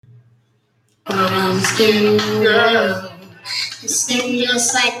Skin girl, skin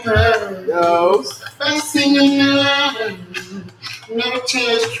just like pearl. Yo. First thing you know, never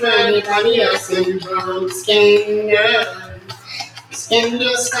changed for anybody else in brown skin girl. Skin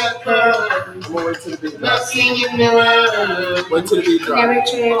just like pearl. I'm gonna wait till the beat drop. First thing you know, Wait till the beat drop. never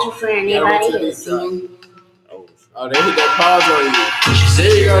changed for anybody else in. Oh, they hit that pause on you.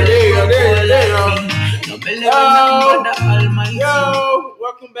 There you go. Yo,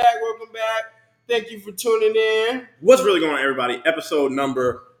 welcome back. Thank you for tuning in. What's really going on, everybody? Episode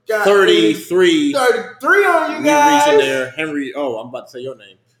number 33. 33 on you We guys. reaching there. Henry. Oh, I'm about to say your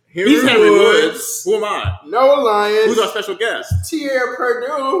name. He's Henry Woods. Who am I? Noah Lyons. Who's our special guest? Tierra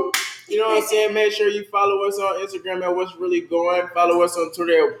Purdue. You know what I'm saying? Make sure you follow us on Instagram at What's Really Going. Follow us on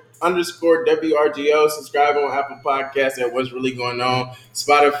Twitter at _WRGO. Subscribe on Apple Podcasts at What's Really Going On.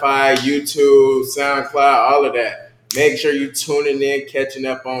 Spotify, YouTube, SoundCloud, all of that. Make sure you tuning in, catching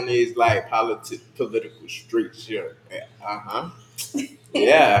up on these like political streets here.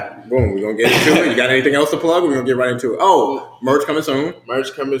 Yeah. Boom. We're going to get into it. You got anything else to plug? We're going to get right into it. Oh, merch coming soon.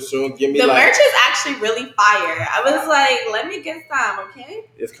 Give me the merch is actually really fire. I was like, let me get some, okay?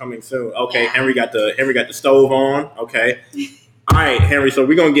 It's coming soon. Okay, yeah. Henry got the stove on. Okay. All right, Henry. So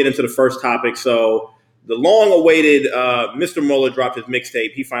we're going to get into the first topic. So the long-awaited Mr. Mueller dropped his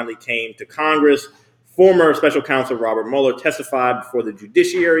mixtape. He finally came to Congress. Former Special Counsel Robert Mueller testified before the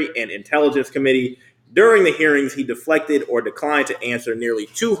Judiciary and Intelligence Committee. During the hearings, he deflected or declined to answer nearly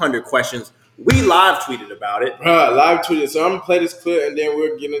 200 questions. We live tweeted about it. Live tweeted. So I'm going to play this clip and then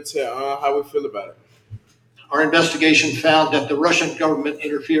we'll get into how we feel about it. Our investigation found that the Russian government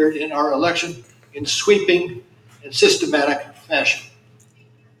interfered in our election in sweeping and systematic fashion.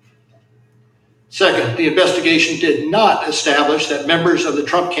 Second, the investigation did not establish that members of the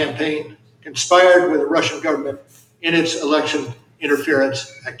Trump campaign conspired with the Russian government in its election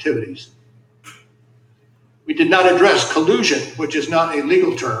interference activities. We did not address collusion, which is not a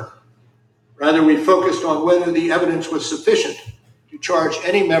legal term. Rather, we focused on whether the evidence was sufficient to charge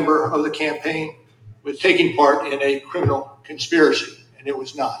any member of the campaign with taking part in a criminal conspiracy, and it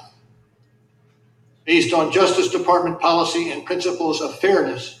was not. Based on Justice Department policy and principles of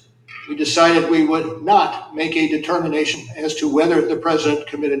fairness, we decided we would not make a determination as to whether the president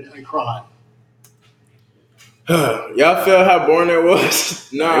committed a crime. Y'all feel how boring that was?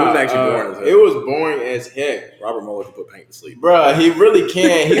 Nah, it was actually boring as heck. It was boring as heck. Robert Mueller can put paint to sleep. Bruh, he really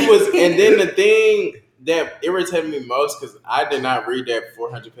can. He was, and then the thing that irritated me most, because I did not read that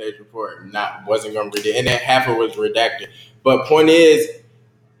 400-page report, wasn't going to read it, and then half of it was redacted. But point is,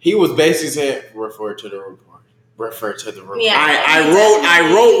 he was basically saying, refer to the report. Yeah, I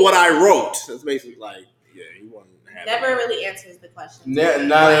wrote what I wrote. That's basically like, yeah, he wasn't happy. Never really answers the question.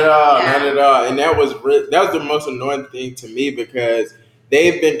 Not at all. And that was the most annoying thing to me, because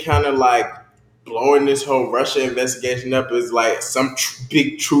they've been kind of like blowing this whole Russia investigation up as like some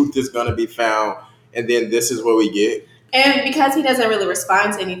big truth is going to be found, and then this is what we get. And because he doesn't really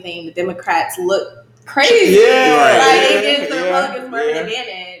respond to anything, the Democrats look crazy. Yeah, like it gives the Republicans more of an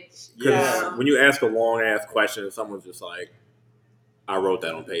advantage. Because when you ask a long ass question, someone's just like, I wrote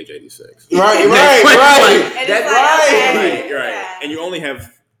that on page 86. Right. That's right. Yeah. And you only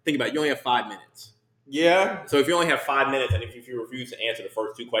have 5 minutes. Yeah. So if you only have 5 minutes, and if you refuse to answer the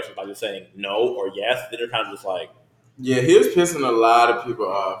first two questions by just saying no or yes, then they're kind of just like... Yeah, he was pissing a lot of people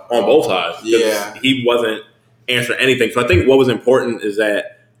off. On both sides. Yeah. He wasn't answering anything. So I think what was important is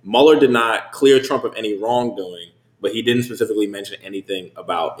that Mueller did not clear Trump of any wrongdoing, but he didn't specifically mention anything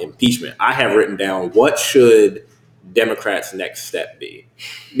about impeachment. I have written down, what should Democrats' next step be?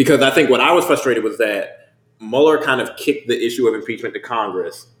 Because I think what I was frustrated was that Mueller kind of kicked the issue of impeachment to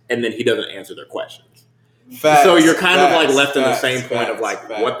Congress, and then he doesn't answer their questions. Facts, so you're kind of like left in the same point of like,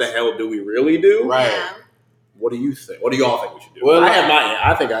 what the hell do we really do? Right. Yeah. What do you think? What do y'all think we should do? Well,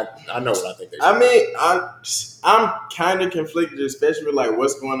 I think I know what I think they should do. I mean, I'm kind of conflicted, especially with like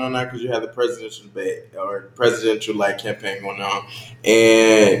what's going on now, because you have the presidential debate or presidential like campaign going on,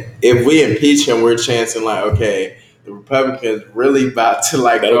 and if we impeach him, we're chancing like, okay, the Republicans really about to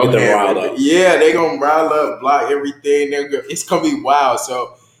like That'll go get them riled ham. up. Yeah, they're gonna rile up, block everything. It's gonna be wild.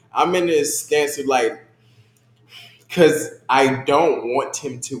 So I'm in this stance of like, because I don't want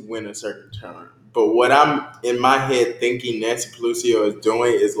him to win a certain term. But what I'm in my head thinking Nancy Pelosi is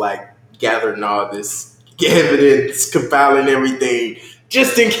doing is like gathering all this evidence, compiling everything,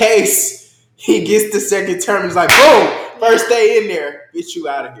 just in case he gets the second term. It's like, boom, first day in there, get you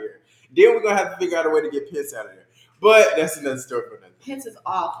out of here. Then we're going to have to figure out a way to get Pence out of there. But that's another story for another. Pence is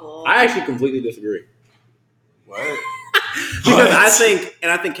awful. I actually completely disagree. What? Because I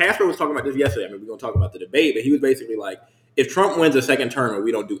think Casper was talking about this yesterday. I mean, we're going to talk about the debate, but he was basically like, if Trump wins a second term and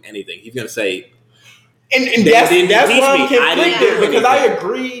we don't do anything, he's going to say, And They that's didn't why impeach I'm me. I didn't conflicted do because I anything.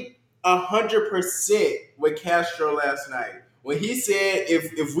 agreed 100% with Castro last night when he said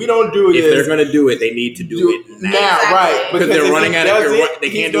if we don't do if this, they're going to do it, they need to do it now. Exactly. right? Because they're if running he out of- does they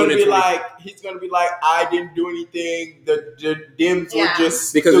he's can't do it gonna in be 20. like he's gonna be like I didn't do anything. The Dems Yeah. were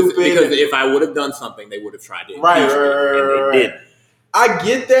just Because stupid. if I would have done something, they would have tried to Right, impeach me, and they right. didn't. I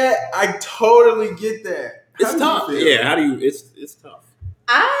get that. I totally get that. How It's do you tough. feel? Yeah, how do you? It's tough.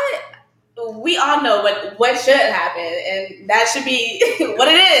 We all know what should happen, and that should be what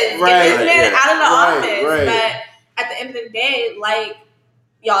it is. Right, Get this man yeah. out of the Right, office. right. But at the end of the day, like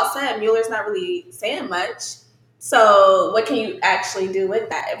y'all said, Mueller's not really saying much. So what can you actually do with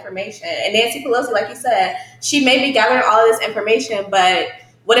that information? And Nancy Pelosi, like you said, she may be gathering all of this information, but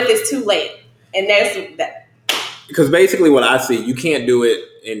what if it's too late? And there's that. Because basically, what I see, you can't do it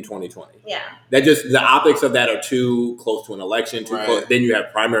in 2020. Yeah. That just the optics of that are too close to an election. Too Right. close. Then you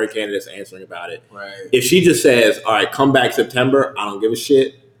have primary candidates answering about it. Right. If she just says, "All right, come back September," I don't give a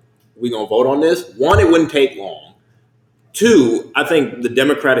shit. We gonna vote on this. One, it wouldn't take long. Two, I think the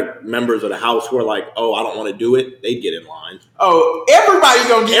Democratic members of the House who are like, "Oh, I don't want to do it," they'd get in line. Oh, everybody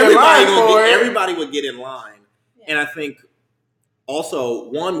gonna get in line for it. Everybody would get in line. Yeah. And I think also,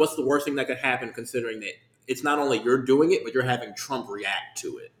 one, what's the worst thing that could happen considering that it's not only you're doing it, but you're having Trump react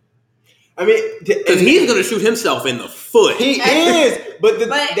to it. I mean, Because he's going to shoot himself in the foot. he is, but But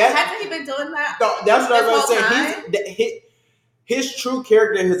that's hasn't he been doing that? that's what I was this gonna whole say. His true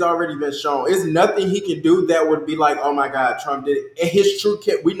character has already been shown. There's nothing he can do that would be like, oh my God, Trump did it. And his true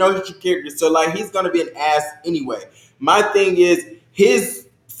we know his true character, so like he's gonna be an ass anyway. My thing is his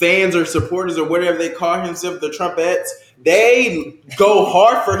fans or supporters or whatever they call himself, the Trumpettes, they go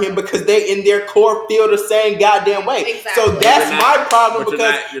hard for him because they in their core feel the same goddamn way. Exactly. So that's But you're not- my problem but you're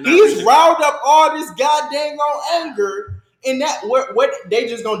because not- you're not he's reaching- riled up all this goddamn anger. And that what they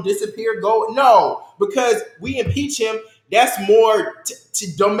just gonna disappear? Go no, because we impeach him. That's more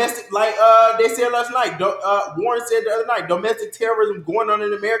to domestic, like they said last night. Warren said the other night, domestic terrorism going on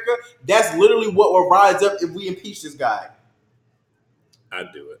in America. That's literally what will rise up if we impeach this guy.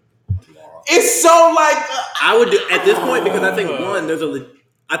 I'd do it tomorrow. It's so like I would do at this point because I think one,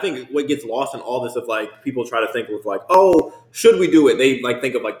 I think what gets lost in all this of like people try to think of like, oh, should we do it? They like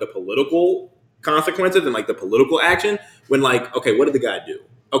think of like the political consequences and like the political action when like, okay, what did the guy do?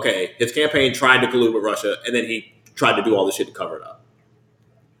 Okay, his campaign tried to collude with Russia and then he tried to do all this shit to cover it up.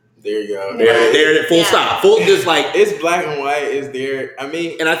 there you go. There, full Yeah. stop. Full just like, It's black and white. Is there? I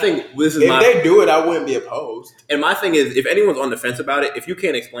mean, and I think this is if my they do it, I wouldn't be opposed. and my thing is if anyone's on the fence about it, if you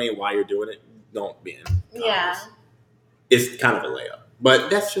can't explain why you're doing it, don't be in. Yeah. It's kind of a layup. But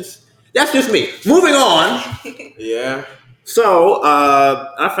that's just me. Moving on. Yeah. So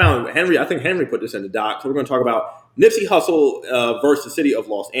I found Henry. I think Henry put this in the doc. So we're going to talk about Nipsey Hussle versus the city of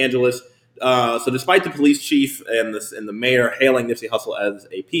Los Angeles. So despite the police chief and the mayor hailing Nipsey Hussle as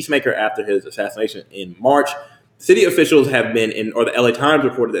a peacemaker after his assassination in March, city officials have been or the LA Times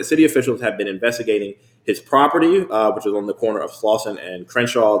reported that city officials have been investigating his property, which was on the corner of Slauson and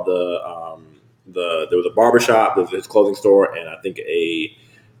Crenshaw. There was a barbershop, there was his clothing store, and I think a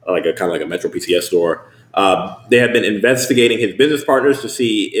kind of like a Metro PCS store. They have been investigating his business partners to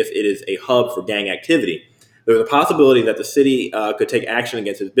see if it is a hub for gang activity. There's a possibility that the city could take action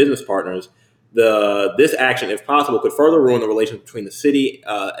against his business partners. This action, if possible, could further ruin the relations between the city,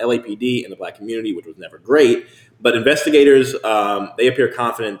 LAPD, and the black community, which was never great. But investigators, they appear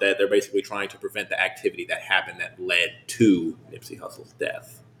confident that they're basically trying to prevent the activity that happened that led to Nipsey Hussle's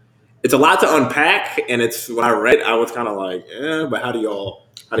death. It's a lot to unpack, and it's when I read, I was kind of like, but how do y'all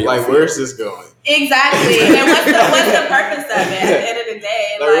Like, feel? where's this going? Exactly. And what's the purpose of it at the end of the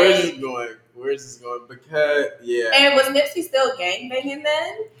day? Like, where's this going? Where's this going? Because And was Nipsey still gangbanging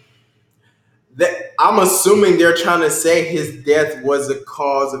then? I'm assuming they're trying to say his death was a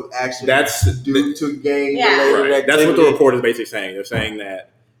cause of action due to gang related Right. activity. That's what the report is basically saying. They're saying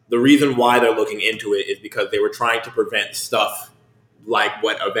that the reason why they're looking into it is because they were trying to prevent stuff like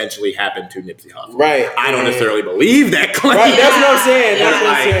what eventually happened to Nipsey Hussle. Right. I don't necessarily believe that claim. Right. That's what I'm saying. Yeah. That's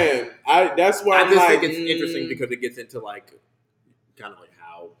what I'm saying. That's why I I'm just like, think it's interesting because it gets into like kind of like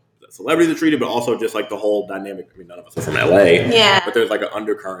how the celebrities are treated, but also just like the whole dynamic. I mean, none of us are from LA, Yeah. but there's like an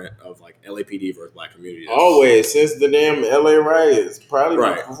undercurrent of like LAPD versus black community. always since the damn LA riots, probably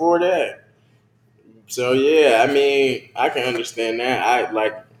Right. before that. So yeah, I mean, I can understand that.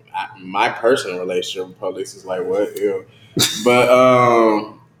 My personal relationship with police is like what, ew. But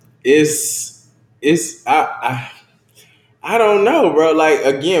I don't know, bro. Like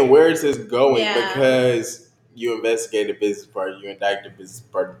again, where is this going? Yeah. Because you investigate a business partner, you indict a business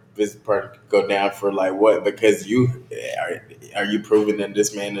partner could go down for like what? Because are you proving that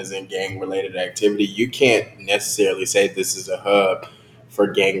this man is in gang related activity? You can't necessarily say this is a hub for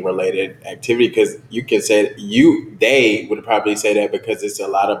gang related activity because you can say they would probably say that because it's a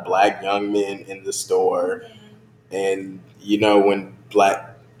lot of black young men in the store, and when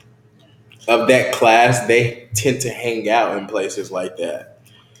black of that class, they tend to hang out in places like that.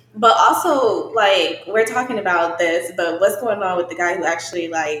 But also, like, we're talking about this, but what's going on with the guy who actually,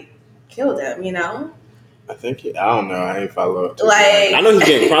 like, killed him, I think I don't know. I ain't follow up. I know he's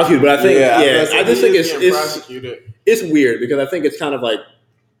getting prosecuted, but I think I just think prosecuted. It's weird because I think it's kind of like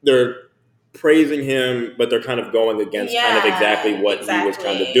they're praising him, but they're kind of going against kind of exactly what he was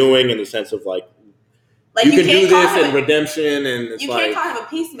kind of doing in the sense of like you can do this in redemption, and it's can't call him a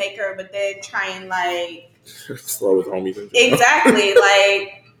peacemaker, but then try and like slow his homies into exactly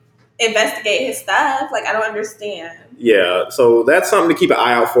like investigate his stuff. Like, I don't understand. Yeah, so that's something to keep an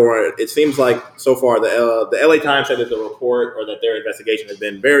eye out for. It seems like so far the LA Times said that the report or that their investigation has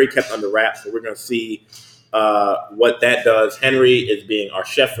been very kept under wraps. So we're going to see what that does. Henry is being our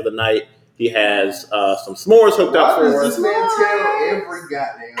chef for the night. He has some s'mores hooked up for us. Why does this man tell every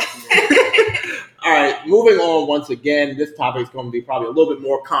goddamn thing? All right, moving on once again. This topic is going to be probably a little bit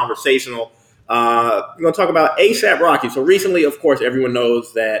more conversational. We're going to talk about A$AP Rocky. So recently, of course, everyone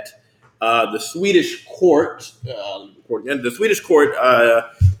knows that the Swedish court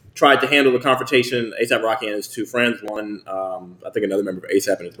tried to handle the confrontation. A$AP Rocky and his two friends, one, I think another member of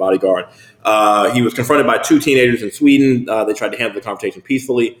A$AP and his bodyguard. He was confronted by two teenagers in Sweden. They tried to handle the confrontation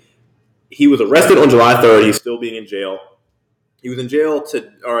peacefully. He was arrested on July 3rd. He's still being in jail. He was in jail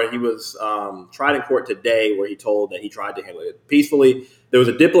he was tried in court today where he told that he tried to handle it peacefully. There was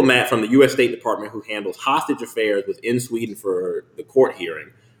a diplomat from the U.S. State Department who handles hostage affairs within Sweden for the court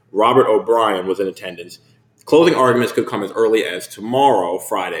hearing. Robert O'Brien was in attendance. Closing arguments could come as early as tomorrow,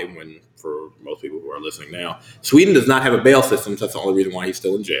 Friday, when, for most people who are listening now, Sweden does not have a bail system, so that's the only reason why he's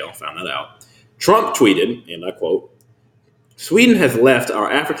still in jail. Found that out. Trump tweeted, and I quote, "Sweden has left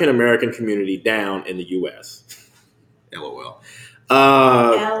our African-American community down in the U.S." LOL.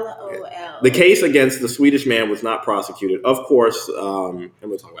 LOL. The case against the Swedish man was not prosecuted. Of course, and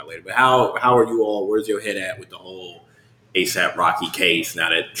we'll talk about it later, but how are you all, where's your head at with the whole A$AP Rocky case now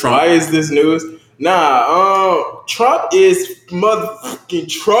that Trump... Why is this news? Trump is motherfucking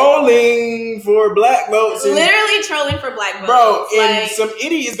trolling for black votes. Literally trolling for black votes. Bro, and some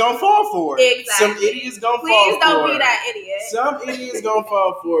idiots gonna fall for it. Exactly. Some idiots gonna fall for it. Please don't be that idiot. Some idiots gonna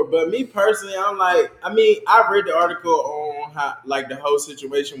fall for it. But me personally, I read the article on how, like, the whole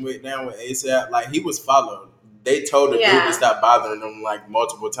situation went down with A$AP. Like, he was followed. They told the dude to stop bothering him, like,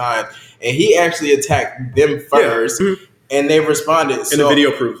 multiple times. And he actually attacked them first. Yeah. And they responded. And the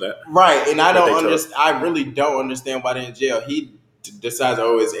video proves that. Right. And I really don't understand why they're in jail. He decides,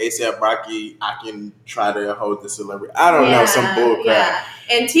 it's A$AP Rocky. I can try to hold the celebrity. I don't know, some bullcrap. Yeah.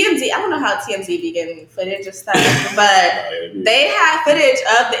 And TMZ, I don't know how TMZ be getting footage of stuff, but they had footage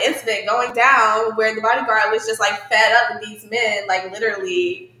of the incident going down where the bodyguard was just, like, fed up with these men, like,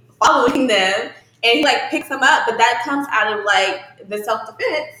 literally following them. And he, like, picks them up. But that comes out of, like, the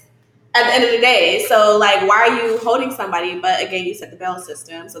self-defense at the end of the day. So, like, why are you holding somebody? But again, you said the bail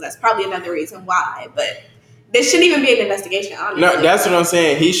system, so that's probably another reason why. But there shouldn't even be an investigation, honestly. No, that's what I'm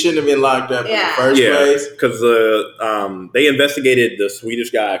saying. He shouldn't have been locked up in the first place. Because they investigated the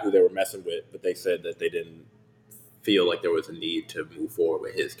Swedish guy who they were messing with, but they said that they didn't feel like there was a need to move forward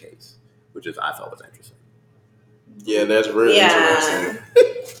with his case, which I thought was interesting. Yeah, that's really interesting.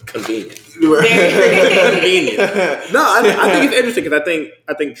 Convenient. Convenient. No, I think it's interesting because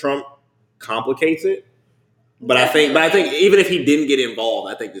I think Trump complicates it, but I think even if he didn't get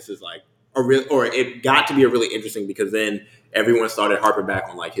involved, I think this is like it got to be a really interesting because then everyone started harping back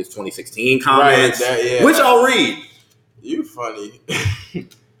on like his 2016 comments, which I'll read. You funny.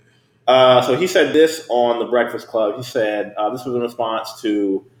 So he said this on the Breakfast Club. He said this was in response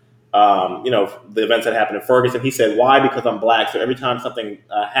to the events that happened in Ferguson. He said, "Why? Because I'm black. So every time something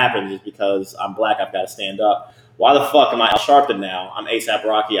happens, is because I'm black. I've got to stand up. Why the fuck am I Al Sharpton now? I'm A$AP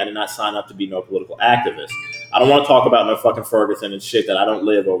Rocky. I did not sign up to be no political activist. I don't want to talk about no fucking Ferguson and shit that I don't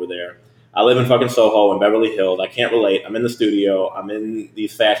live over there. I live in fucking Soho and Beverly Hills. I can't relate. I'm in the studio. I'm in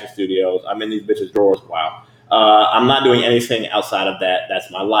these fashion studios. I'm in these bitches' drawers. Wow. I'm not doing anything outside of that.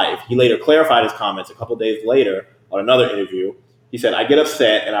 That's my life." He later clarified his comments a couple days later on another interview. He said, "I get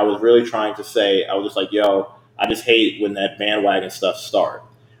upset, and I was really trying to say, I was just like, yo, I just hate when that bandwagon stuff start.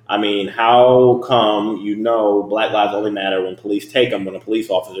 I mean, how come Black lives only matter when police take them, when a police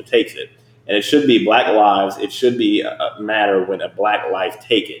officer takes it? And it should be Black lives. It should be a matter when a Black life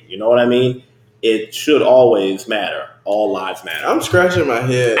take it. You know what I mean? it should always matter. All lives matter. I'm scratching my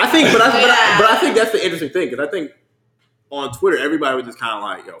head. I think, but I think that's the interesting thing because I think on Twitter everybody was just kind of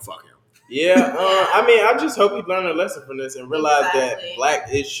like, "Yo, fuck him." Yeah, I mean, I just hope you learn a lesson from this and realize that Exactly.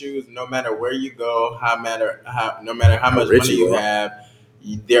 black issues, no matter where you go, no matter how much rich money you you are. have,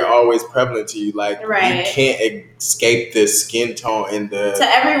 they're always prevalent to you. Like Right. you can't escape the skin tone and the To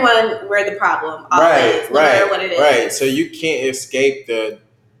everyone, we're the problem. Always, no matter what it is. right. So you can't escape the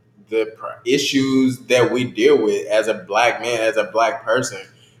issues that we deal with as a black man, as a black person.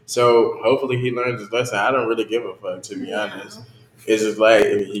 So hopefully he learns his lesson. I don't really give a fuck, to be honest. It's just like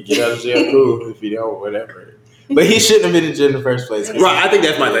if he get out of jail, cool. If he don't, whatever. But he shouldn't have been in jail in the first place. Right. I think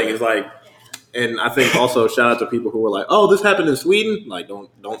that's my thing. It's like, and I think also shout out to people who were like, "Oh, this happened in Sweden." Like,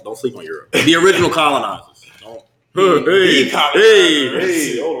 don't sleep on Europe. The original colonizers. Don't. Hey, hold on, there it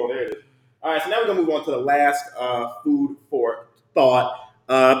is. All right, so now we're gonna move on to the last food for thought.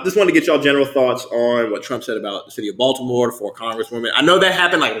 Just wanted to get y'all general thoughts on what Trump said about the city of Baltimore, the 4 congresswomen. I know that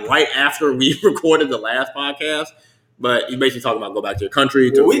happened like right after we recorded the last podcast, but he's basically talking about go back to your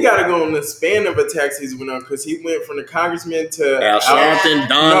country. Well, we got to go on the span of attacks he's went on because he went from the congressman to Al Sharpton,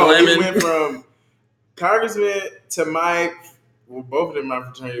 Don Lemon. He went from congressman to Mike. Well, both of them my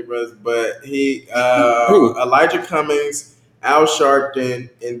fraternity brothers, but he Elijah Cummings, Al Sharpton,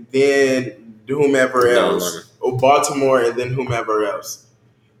 and then whomever else, or Baltimore, and then whomever else.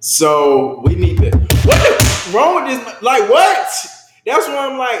 So we need to. What's wrong with this? Like what? That's why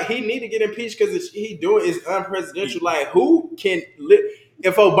I'm like, he need to get impeached because he doing is unpresidential. Like, who can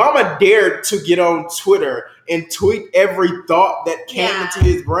if Obama dared to get on Twitter and tweet every thought that came into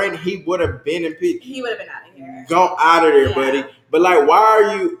his brain, he would have been impeached. He would have been out of here. Gone out of there, buddy. But like, why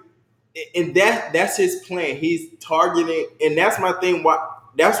are you? And that's his plan. He's targeting, and that's my thing.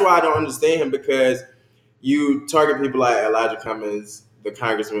 That's why I don't understand him, because you target people like Elijah Cummings, the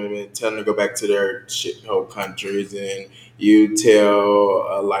congresswomen, tell them to go back to their shithole countries, and you tell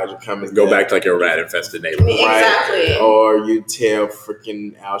Elijah Cummings Go back to like your rat infested neighborhood. Exactly. Or you tell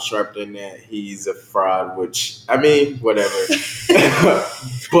freaking Al Sharpton that he's a fraud, which, I mean, whatever.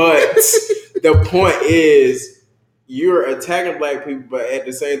 But the point is, you're attacking black people, but at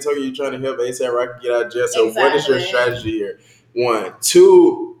the same time, you're trying to help A$AP Rocky get out of jail. So what is your strategy here? 1.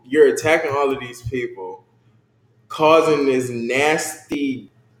 2, you're attacking all of these people, causing this nasty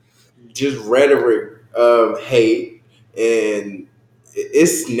just rhetoric of hate, and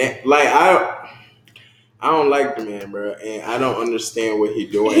it's like I don't like the man, bro, and I don't understand what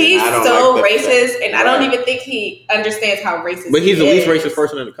he's doing. He's I don't so like racist, and I don't even think he understands how racist. But he's the he least is. racist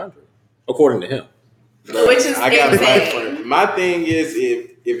person in the country, according to him. Bro, Which is I got insane. my thing is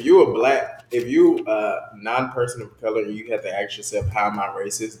if you a non-person of color, you have to ask yourself, how am I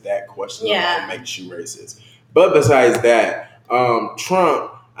racist? That question alone makes you racist. But besides that,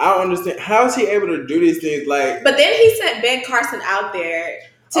 Trump, I don't understand, how is he able to do these things? Like, But then he sent Ben Carson out there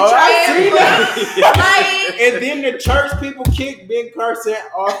to I try seen and that. like, And then the church people kicked Ben Carson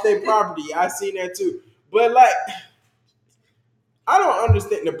off their property. I seen that too. But like, I don't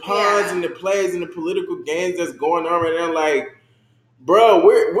understand the pawns and the plays and the political games that's going on right now. Like, bro,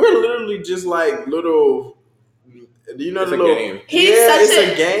 we're literally just like little. Do you know It's the a little game. He's it's such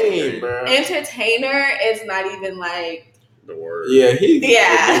a game, bro. entertainer. It's not even like The word. Yeah, he's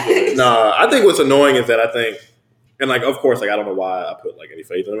Yeah. ridiculous. No, I think what's annoying is that I think, and like, of course, like, I don't know why I put like any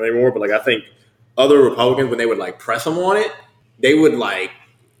faith in him anymore, but like, I think other Republicans, when they would like press him on it, they would like,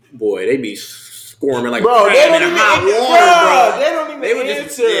 boy, they'd be squirming like Bro, they crab don't in even hot water, bro. They don't even They would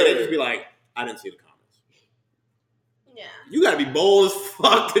answer. they'd just be like, I didn't see the comments. You gotta be bold as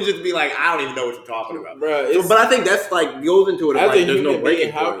fuck to just be like, I don't even know what you're talking about. Bro, So, but I think that's like goes into it. as Like, a there's human no breaking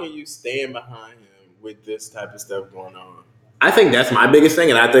being, how point. can you stand behind him with this type of stuff going on? I think that's my biggest thing,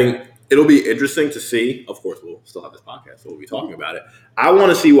 and I think it'll be interesting to see. Of course, we'll still have this podcast, so we'll be talking about it. I want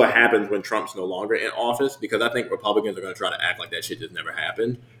to see what happens when Trump's no longer in office, because I think Republicans are going to try to act like that shit just never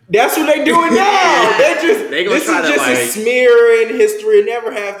happened. That's what they doing now. They just They gonna this is try to, just like- a smear in history. It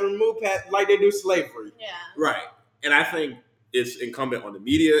never have to remove past like they do slavery. Yeah. Right. And I think it's incumbent on the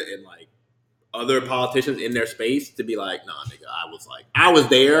media and like other politicians in their space to be like, nah, nigga, I was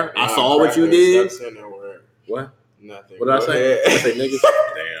there. I saw what you did. Stop saying that word. What? Nothing. What did I Go say? ahead. Did I say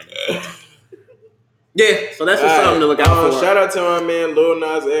niggas? Damn. Yeah, so that's just something to look out for. Shout out to my man Lil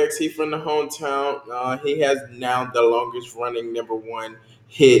Nas X. He from the hometown. He has now the longest running #1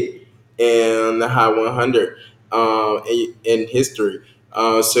 hit in the Hot 100 in history.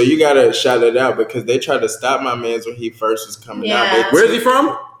 So you gotta shout it out, because they tried to stop my man's when he first was coming out. Where's he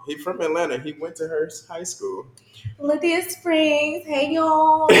from? He from Atlanta. He went to Hearst High School. Lithia Springs. Hey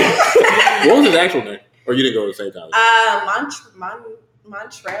y'all. What was his actual name? Or you didn't go to the same time?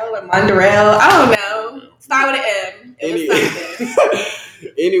 Montreal or Monterel. I don't know. Start with an M. It was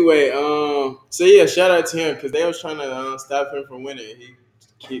something. Anyway, so yeah, shout out to him because they was trying to stop him from winning.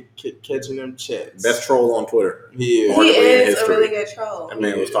 He keep catching them checks. Best troll on Twitter. Yeah, He is a really good troll. That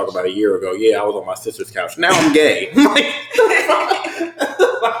man was talking about a year ago. Yeah, I was on my sister's couch. Now I'm gay.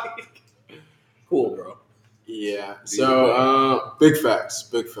 Cool, bro. Yeah. So, big facts.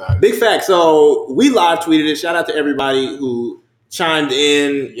 Big fact. So we live tweeted it. Shout out to everybody who chimed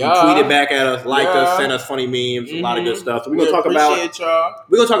in, tweeted back at us, liked us, sent us funny memes, a lot of good stuff. So we're gonna talk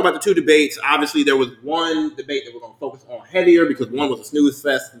about the two debates. Obviously, there was one debate that we're gonna focus on heavier because one was a snooze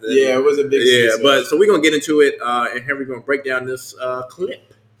fest. It was a big snooze fest. But so we're gonna get into it, and Henry's gonna break down this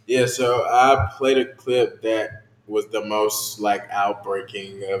clip. Yeah. So I played a clip that was the most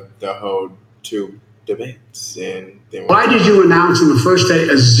outbreaking of the whole two debates, and then why did you announce on the first day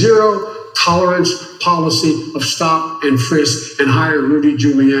a zero tolerance policy of stop and frisk and hire Rudy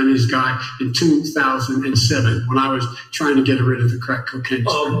Giuliani's guy in 2007 when I was trying to get rid of the crack cocaine?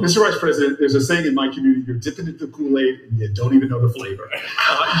 Mr. Vice President, there's a saying in my community: you're dipping into the Kool-Aid and you don't even know the flavor. You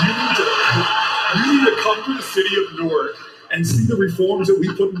need to come to the city of Newark and see the reforms that we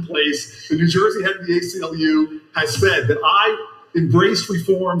put in place. The New Jersey head of the ACLU has said that I embrace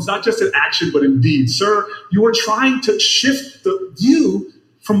reforms, not just in action, but in deed. Sir, you are trying to shift the view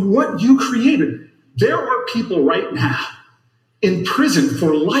from what you created. There are people right now in prison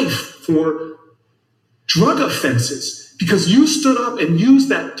for life for drug offenses because you stood up and used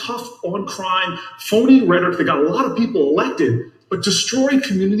that tough on crime, phony rhetoric that got a lot of people elected, but destroyed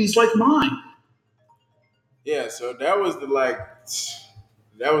communities like mine. Yeah, so that was the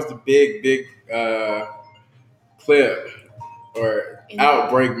big clip or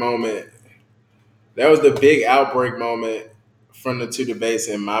outbreak moment. That was the big outbreak moment from the two debates,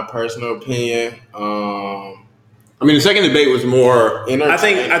 in my personal opinion. I mean, the second debate was more. I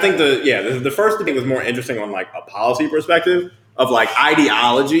think the first debate was more interesting on a policy perspective of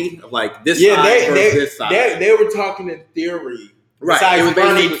ideology of this side versus this side. They were talking in theory, right? It was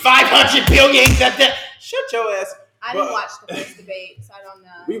running 500 billion. Shut your ass. I didn't watch the first debate, so I don't know.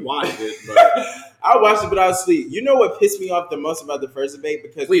 We watched it, but I watched it, but I was asleep. You know what pissed me off the most about the first debate?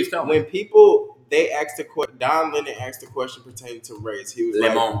 Because please tell me. When people asked the question, Don Lemon asked a question pertaining to race. He was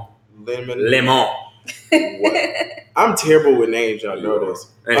Lemon. What? I'm terrible with names, y'all know this.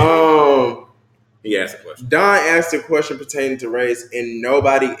 He asked a question. Don asked a question pertaining to race, and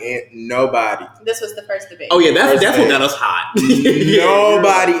nobody. This was the first debate. Oh yeah, that's what got us hot.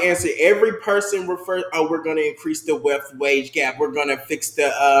 Nobody answered. Every person referred. Oh, we're going to increase the wealth wage gap. We're going to fix the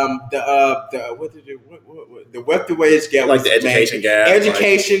wealth to wage gap, the education gap.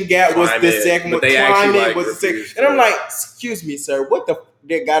 Education gap was the second one. Climate was the second. And I'm like, excuse me, sir, what the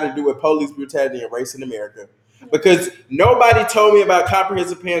that got to do with police brutality and race in America? Because nobody told me about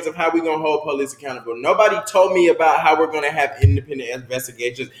comprehensive plans of how we're going to hold police accountable. Nobody told me about how we're going to have independent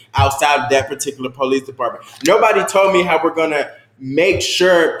investigations outside of that particular police department. Nobody told me how we're going to make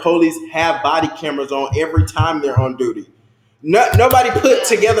sure police have body cameras on every time they're on duty. Nobody put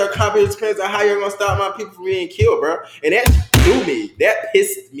together a comprehensive plan of how you're going to stop my people from being killed, bro. And that threw me. That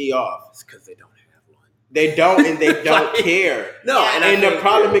pissed me off. It's because they don't. They don't, and they don't care. No, and the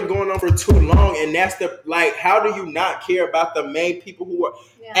problem been going on for too long, and that's how do you not care about the main people who are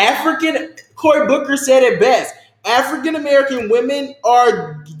African? Cory Booker said it best. African American women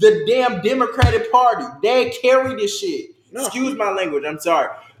are the damn Democratic Party. They carry this shit. No. Excuse my language. I'm sorry.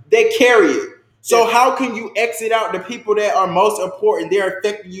 They carry it. So how can you exit out the people that are most important? They're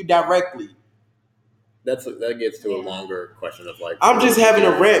affecting you directly. That gets to a longer question of I'm just having a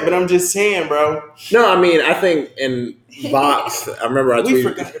rant, but I'm just saying, bro. No, I mean, I think in Vox, I remember I tweeted. We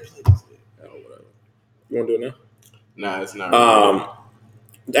forgot to play this. Oh, whatever. You want to do it now? Nah, it's not.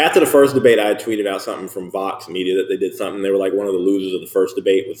 After the first debate, I tweeted out something from Vox Media that they did something. They were one of the losers of the first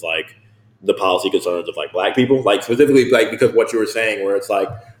debate was the policy concerns of black people, specifically because what you were saying, where it's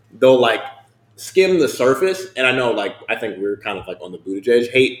they'll skim the surface. And I know I think we're kind of on the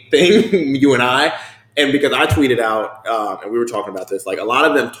Buttigieg hate thing, you and I. And because I tweeted out, and we were talking about this, a lot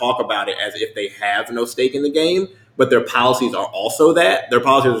of them talk about it as if they have no stake in the game, but their policies are also that. Their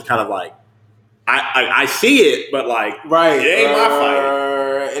policies are kind of I see it, but right, it ain't my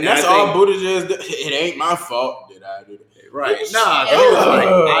fight. And that's all Buttigieg. It ain't my fault that I did it. Right. Nah, he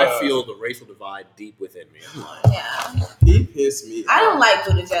was I feel the racial divide deep within me. He pissed me off. I don't like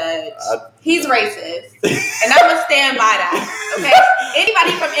Buttigieg. He's racist. And I'm going to stand by that. Okay?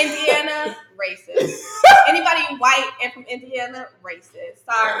 Anybody from Indiana, racist. Anybody white and from Indiana, racist.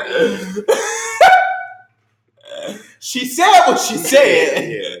 Sorry. She said what she said.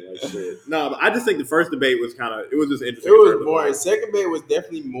 Yeah, shit. No, but I just think the first debate was it was just interesting. It was boring. Second debate was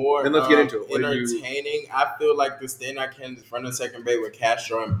definitely more Then let's get into it. What do you- entertaining. I feel like the standout candidates from the second debate with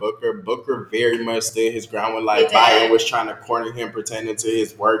Castro and Booker. Booker very much stood his ground when He did. Biden was trying to corner him pertaining to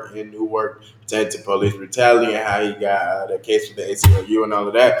his work and new work pertaining to police brutality and how he got the case with the ACLU and all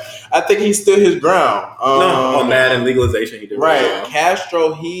of that. I think he stood his ground. on that and legalization, he did Right. really well.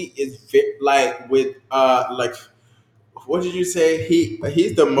 Castro, he is what did you say?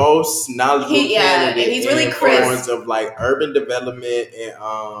 He's the most knowledgeable candidate and he's really in crisp. forms of urban development and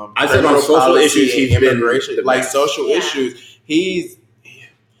I said on social policy issues, and he's been immigration, the best. social Yeah. issues. He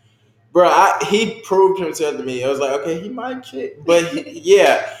proved himself to me. I was like, okay, he might kick, but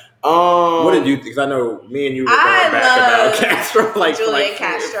yeah. What did you think? Because I know me and you were going back about Castro, Julian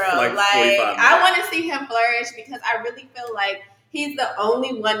Castro. 45 minutes. I want to see him flourish because I really feel like he's the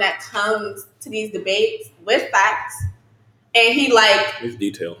only one that comes to these debates with facts, and he It's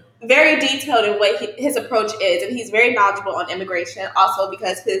detailed. very detailed in what his approach is, and he's very knowledgeable on immigration. Also,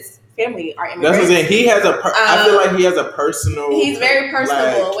 because his family are That's immigrants. what I'm saying. He has I feel like he has a personal. He's very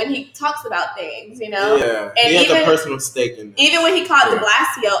personable when he talks about things, Yeah, And he has even- a personal stake in it. Even when he called De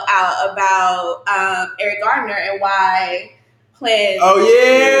Blasio out about Eric Gardner and why Plan Oh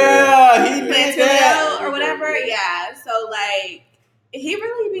yeah, he did Plantilio that. or whatever, yeah. So he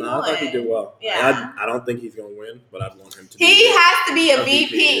really be No, I thought he did well. Yeah. I don't think he's going to win, but I'd want him to. He has to be a A VP.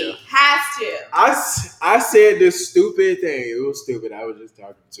 VP, yeah. Has to. I said this stupid thing. It was stupid. I was just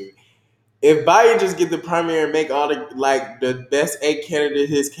talking to. If Biden just get the primary and make all the best 8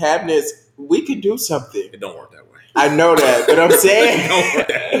 candidates his cabinets, we could do something. It don't work that way. I know that, but I'm saying It don't work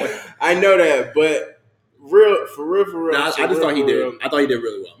that way. I know that, but for real. No, I just thought he did. I thought he did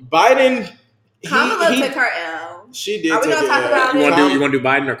really well. Biden. Kamala took her L. She did. Are we take gonna it talk out. about You want to do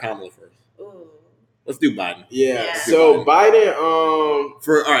Biden or Kamala first? Ooh. Let's do Biden. Yeah. Yeah. So Biden. All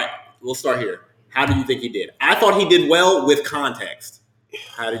right, we'll start here. How do you think he did? I thought he did well with context.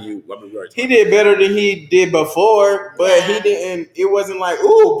 How do you? He did better than he did before, but Yeah. he didn't. It wasn't like,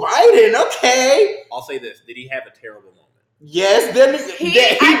 ooh, Biden. Okay. I'll say this: did he have a terrible moment? Yes, then He-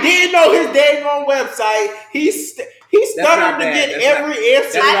 he did know his dang on website. He not started to bad. get That's every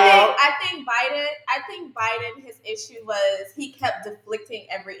answer out. I think Biden, his issue was he kept deflecting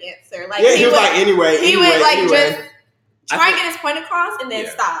every answer. Yeah, he was like, anyway. he would just I try and think- get his point across and then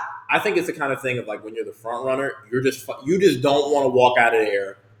Yeah. stop. I think it's the kind of thing of when you're the front runner, you just don't want to walk out of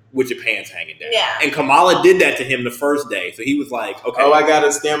there with your pants hanging down. Yeah. And Kamala did that to him the first day, so he was like, okay. Oh, I gotta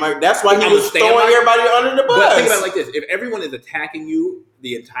stand my. That's why he I'ma was stand throwing my- everybody under the bus. But think about it like this: if everyone is attacking you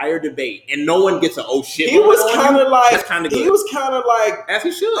the entire debate and no one gets an oh shit, he was moment on kind you, of like. that's kind of good. He was kind of like. As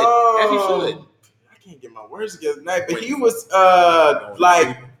he should. As he should. I can't get my words together tonight, but Wait. he was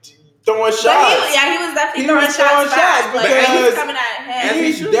throwing shots. But he was definitely He throwing was shots throwing back. shots Like, because- he was coming at him. he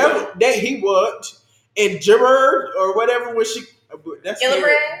He should. he would. And Gibber or whatever was she? That's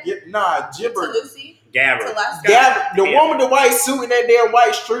Gillibrand? Gibber. Lucy. Gabber. To Lester. Gab, the Yeah. woman with the white suit in that damn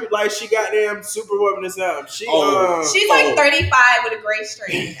white street, like she got damn superwoman or something. She, She's like 35 with a gray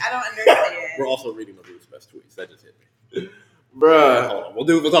streak. I don't understand. We're also reading the Bruce best tweets. That just hit me. bruh. Hold on.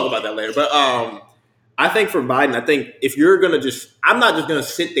 We'll talk about that later. But I think for Biden, I think if you're gonna I'm not just gonna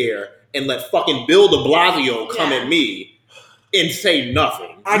sit there and let fucking Bill de Blasio come Yeah. at me and say nothing.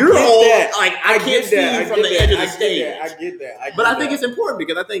 I You're get all that. I can't see you from the edge of the I stage. get that. But I think it's important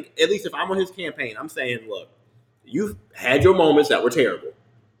because I think, at least if I'm on his campaign, I'm saying, look, you've had your moments that were terrible.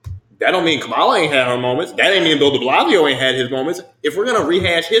 That don't mean Kamala ain't had her moments. That ain't mean Bill de Blasio ain't had his moments. If we're gonna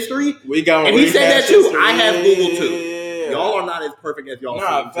rehash history, we got. and he said that too. I have Google too. Yeah. Y'all are not as perfect as y'all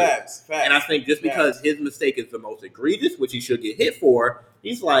Nah, seem facts. to. And I think just because his mistake is the most egregious, which he should get hit for,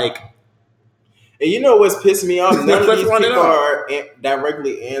 he's like, And you know what's pissing me off? None of Let's these run it people up. are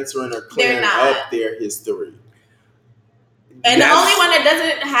directly answering or clearing not. up their history. And the That's- only one that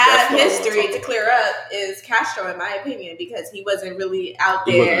doesn't that's have what I wanna history talk to about. clear up is Castro, in my opinion, because he wasn't really out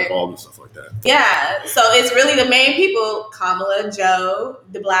he wasn't there. involved in stuff like that. Yeah, so it's really the main people: Kamala, Joe,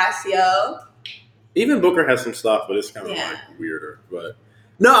 De Blasio. Even Booker has some stuff, but it's kind of Yeah. like weirder. But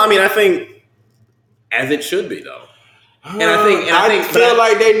no, I mean, I think as it should be though. And I think- I feel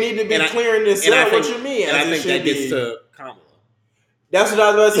like they need to be and I- clearing this and I up. think- What you mean? And I As it think that should gets be. to Kamala. That's what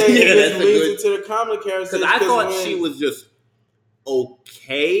I was about to say. Yeah, This that's a leads good- into the Kamala character. Because I thought she was just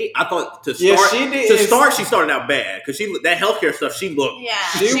okay. I thought to Yeah, start, she didn't- she started out bad because that healthcare stuff. She looked. Yeah,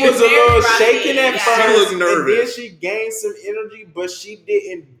 She was a very little grumpy, shaken at yeah. first. She looked And nervous. then she gained some energy, but she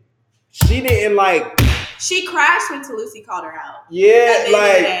didn't like. She crashed when Lucy called her out. Yeah, At the end of the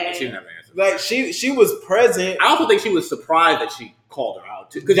like day. She didn't have an answer. she was present. I also think she was surprised that she called her out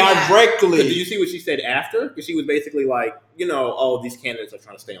too. Directly. Did you see what she said after? Because she was basically like, oh, these candidates are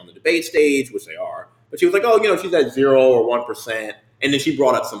trying to stay on the debate stage, which they are. But she was like, oh, she's at 0 or 1%. And then she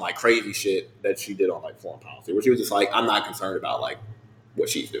brought up some like crazy shit that she did on like foreign policy, where she was just like, I'm not concerned about like what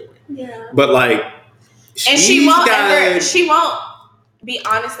she's doing. Yeah. But like, and she won't be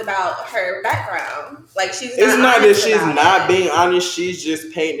honest about her background. Like it's not that she's not being honest. She's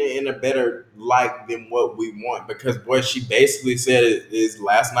just painting it in a better light than what we want. Because what she basically said is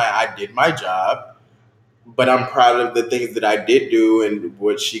last night I did my job, but I'm proud of the things that I did do. And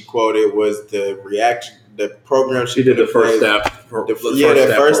what she quoted was the program she did, put the first place, step.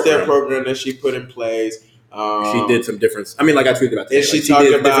 The first step program that she put in place. She did some difference. I mean, like I tweeted about this. And she talked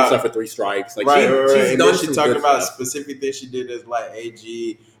did about different stuff for 3 strikes. Like right. She's and done then she some talked good about stuff. specific things she did as like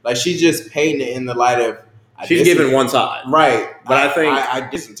AG. Like she just painted it in the light of she's giving one side, right? But I think I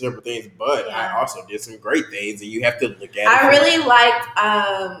did some terrible things, but I also did some great things, and you have to look at. I really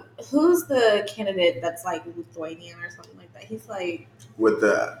liked who's the candidate that's like Lithuanian or something like that. He's like with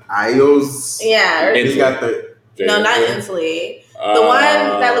the IOs. Yeah, he got the no, not Inslee. The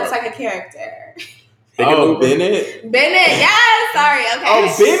one that looks like a character. Bennett. Yeah, sorry. Okay.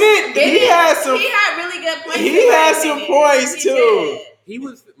 Oh, Bennett. He had really good points. He had some points too. He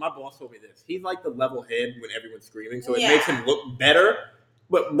was. My boss told me this. He's like the level head when everyone's screaming, so it makes him look better.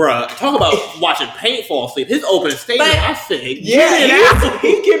 But bruh, talk about watching paint fall asleep. His opening statement, I said,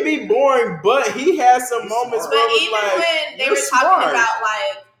 he can be boring, but he has some moments where it was even like, when they were talking about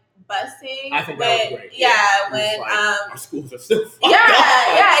like busing, I think that was great. When our schools are still fucked up.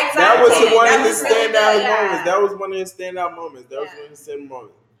 Exactly. That was one of his standout moments. That was one of his standout moments. That was one of his standout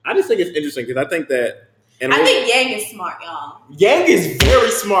moments. I just think it's interesting because I think that. I think Yang is smart, y'all. Yang is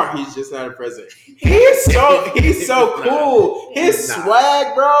very smart. He's just not a president. He's so cool. His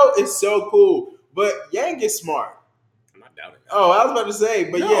swag, bro, is so cool. But Yang is smart. I'm not doubting that. Oh, I was about to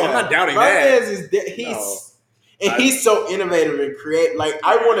say, but I'm not doubting that. He's so innovative and creative. Like,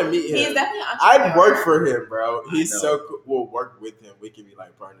 I want to meet him. He's definitely I'd work for him, bro. He's so cool. We'll work with him. We can be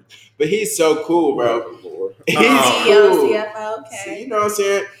like partners. But he's so cool, bro. He's cool. CFO, okay. See, you know what I'm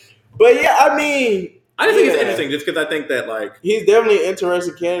saying? But yeah, I mean, I just think it's interesting just because I think that like he's definitely an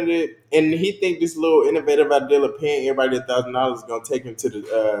interesting candidate, and he think this little innovative idea of paying everybody $1,000 is gonna take him to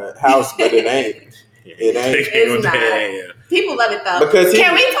the house, but it ain't. It ain't. It's not. People love it though. Because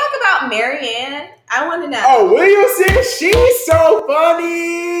can we talk about Marianne? I want to know. Oh, Williamson, she's so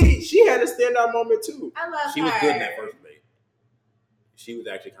funny. She had a standout moment too. I love her. She was good in that first debate. She was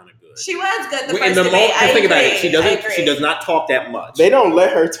actually kind of good. She was good the in first the debate. think about it. She does not talk that much. They don't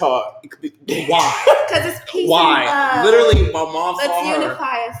let her talk. Why? Because it's peace. Why? And love. Literally, my mom Let's saw her. Let's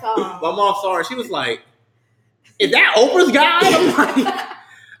unify us all. My mom saw her. She was like, "Is that Oprah's guy?" I'm like,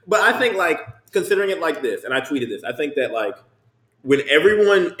 but I think like considering it like this, and I tweeted this. I think that like when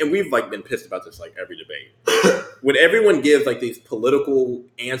everyone, and we've like been pissed about this like every debate, when everyone gives like these political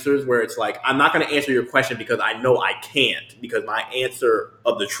answers where it's like, I'm not going to answer your question because I know I can't, because my answer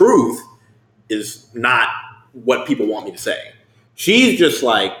of the truth is not what people want me to say. She's just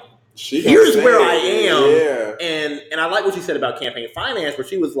like, here's where I am. And I like what she said about campaign finance, where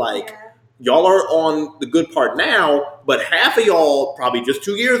she was like, y'all are on the good part now, but half of y'all probably just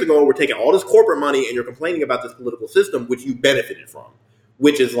 2 years ago were taking all this corporate money and you're complaining about this political system, which you benefited from,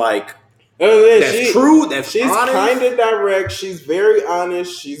 which is like, that's true. She's kind of direct. She's very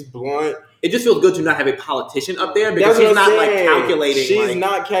honest. She's blunt. It just feels good to not have a politician up there because she's not like calculating. She's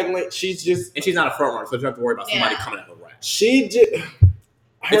not calculating. She's just, and she's not a front runner, so you don't have to worry about somebody coming at her right. She just.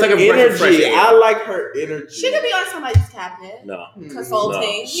 Her it's like a energy. I like her energy. She could be on somebody's cabinet. No.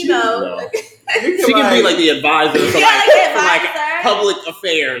 Consulting. No. No. She can be like the advisor for like public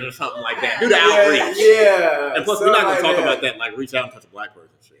affairs or something like that. Do the outreach. Yeah. And plus, we're not going to talk about that. Like, reach out and touch a black person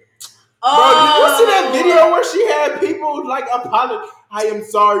shit. Bro, did you see that video where she had people like apologize? I am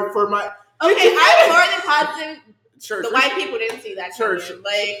sorry for my. Okay, I'm more than positive. Church, the white people didn't see that. Church,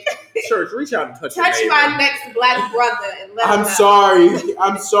 Church, reach out and touch my next black brother and let him know.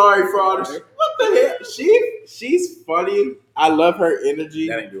 I'm sorry for all this. What the hell? She's funny. I love her energy.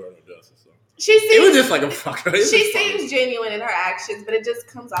 That ain't do her no justice. So. It was just like a fucker. She seems genuine in her actions, but it just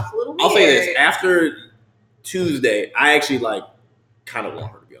comes off a little weird. I'll say this: after Tuesday, I actually like kind of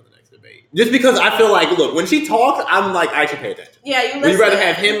want her to be on the next debate, just because I feel like, look, when she talks, I'm like, I should pay attention. Yeah, you. Would you rather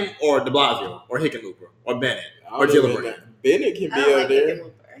have him or De Blasio or Hickenlooper or Bennett? Or Gillibrand. Bennett can be up there.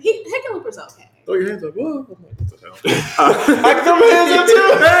 Hickenlooper's okay. Throw your hands up. Whoa. I throw my hands up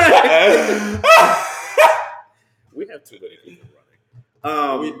too. We have too many people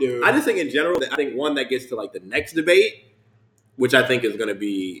running. We do. I just think in general, I think one that gets to like the next debate, which I think is going to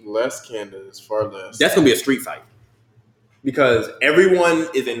be less candidates, far less. That's going to be a street fight. because everyone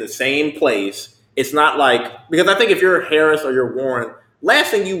is in the same place. It's not like, because I think if you're Harris or you're Warren,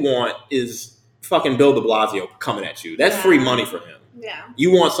 last thing you want is fucking Bill de Blasio coming at you. That's free money for him. Yeah.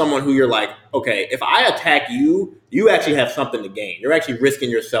 You want someone who you're like, okay, if I attack you, you actually have something to gain. You're actually risking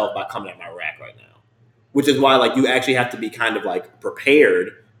yourself by coming at my rack right now. Which is why, like, you actually have to be kind of like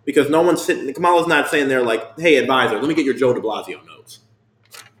prepared, because no one's sitting. Kamala's not saying there like, "Hey, advisor, let me get your Joe De Blasio notes."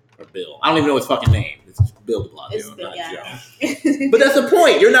 Or Bill. I don't even know his fucking name. It's Bill De Blasio, It's Bill, not yeah. Joe. But that's the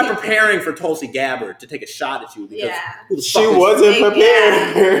point. You're not preparing for Tulsi Gabbard to take a shot at you because Yeah. who the She fuck is- wasn't Yeah.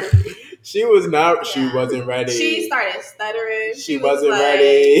 prepared. She was not. She Yeah. wasn't ready. She started stuttering. She was wasn't like-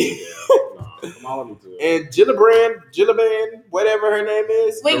 ready. No, Kamala needs to. And Gillibrand, whatever her name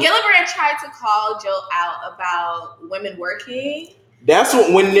is. When Gillibrand tried to call Joe out about women working, That's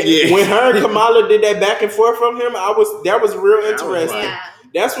when Yeah. when her and Kamala did that back and forth from him. That was real That was interesting. like- yeah.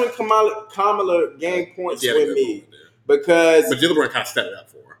 That's when Kamala gained points She had a with good me move there. because But Gillibrand kind of set it up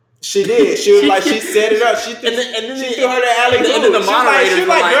for her. she did. She was like, she set it up. She And then she threw her to Alex. and then the She was moderators she were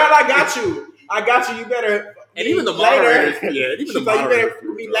like, like- girl, I got you. I got you. You better. And even the be later." moderators, yeah, even She's the like, you moderators.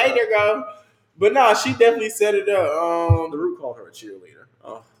 better be later, girl. But no, she definitely set it up. The Root called her a cheerleader.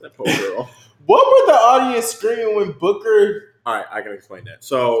 Oh, that poor girl. What were the audience screaming when Booker? All right, I can explain that.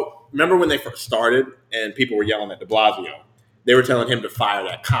 So, remember when they first started and people were yelling at de Blasio? They were telling him to fire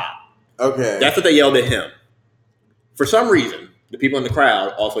that cop. Okay. That's what they yelled at him. For some reason, the people in the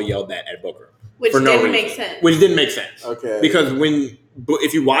crowd also yelled that at Booker. Which for no didn't reason. make sense. Which didn't make sense. Okay. Because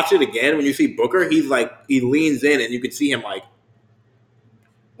if you watch it again, when you see Booker, he's like, he leans in and you can see him like,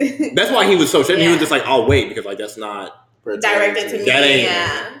 that's why he was so shit. He was Yeah. just like, I'll wait because like that's not, Directed to me, that ain't,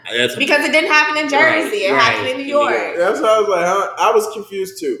 yeah. that's Because it didn't happen in Jersey. It Right, happened in New York. That's what I was like. Huh? I was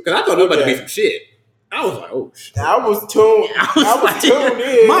confused too. Because I thought it was about to Okay. be some shit. I was like, oh shit. I was tuned. I was tuned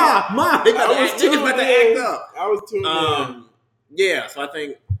in. Ma, they I about was to tuned act in. up. I was tuned in. Yeah, so I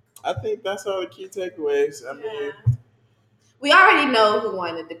think that's all the key takeaways. I mean, Yeah. We already know who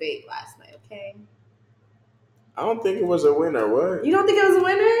won the debate last night, okay? I don't think it was a winner. What? You don't think it was a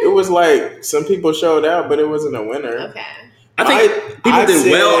winner? It was like some people showed out, but it wasn't a winner. Okay. I think people I did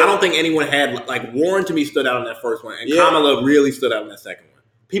said- well. I don't think anyone had like Warren to me stood out in that first one, and Yeah. Kamala really stood out in that second one.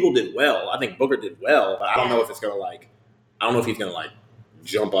 People did well. I think Booker did well, but I don't know if it's gonna like. I don't know if he's gonna like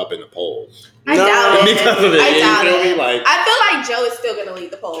jump up in the polls I No. doubt it. because of it. I you doubt feel it. me? Like I feel like Joe is still going to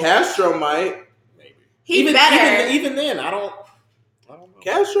lead the poll. Castro might. maybe He's better. Even then, I don't know.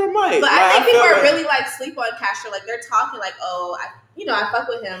 Castro might. But Like, I think people feel are like- really like sleep on Castro. Like they're talking like, oh, I fuck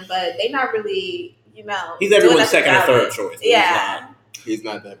with him, but they not really, He's doing everyone's nothing second or about third it. choice. but Yeah. He's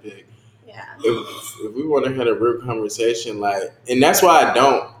not that big. Yeah. If we want to have a real conversation, like, and that's why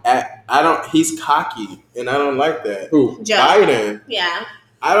I don't. He's cocky, and I don't like that. Who? Joe. Biden. Yeah.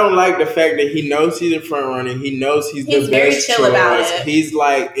 I don't like the fact that he knows he's the front runner. He knows he's He's the very best chill choice. about it. He's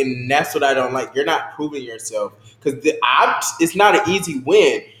like, and that's what I don't like. You're not proving yourself because it's not an easy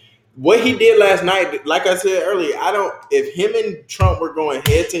win. What he did last night, like I said earlier, if him and Trump were going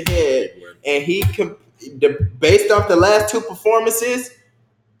head to head, and based off the last two performances,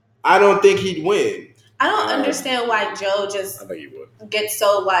 I don't think he'd win. I don't understand why Joe just I think he would. gets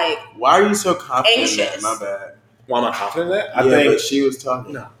so like, Why are you so confident in Anxious. that? My bad. Why am I confident in that? I Yeah, think but she was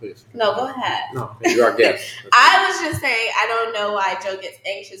talking. no, please. no, go ahead. No, you're our guest. I was just saying, I don't know why Joe gets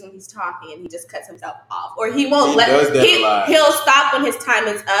anxious when he's talking and he just cuts himself off, or he won't He does that a lot. He'll stop when his time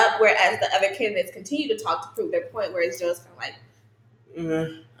is up, whereas the other candidates continue to talk to prove their point. Whereas Joe's kind of like,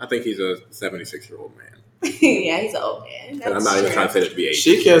 I think he's a 76-year-old man. yeah, he's an old man. And I'm That's not even true. trying to say that to be 80.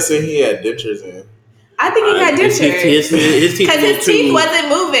 She kept saying he had dentures in. I think he got His dentures teeth because his teeth wasn't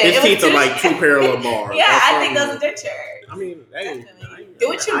moving. His It was teeth are too- like two parallel bars. Yeah, That's I think something- those are dentures. I mean, hey, Definitely. Do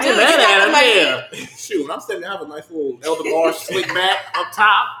what you I do. ain't You mad got at the him, money. yeah. Shoot, I'm sitting there have a nice little elder bar slick back up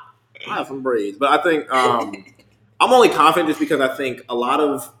top. I have some braids, but I think I'm only confident just because I think a lot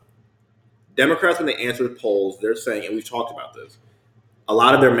of Democrats, when they answer the polls, they're saying, and we've talked about this, a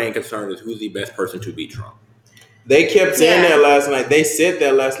lot of their main concern is who's the best person to beat Trump. They kept saying Yeah. that last night. They said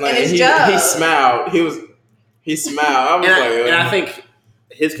that last night, And and it's he Joe. smiled. He smiled. I was And I like, think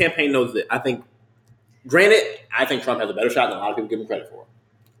his campaign knows that. I think, granted, I think Trump has a better shot than a lot of people give him credit for.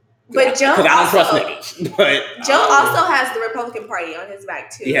 But Joe Because I don't trust also, niggas. But Joe also has the Republican Party on his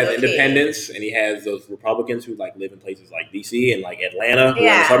back too. he has okay? independents, and he has those Republicans who like live in places like DC and like Atlanta, who are in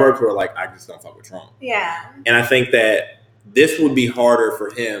Yeah. the suburbs, who are like, I just don't fuck with Trump. Yeah. And I think that this would be harder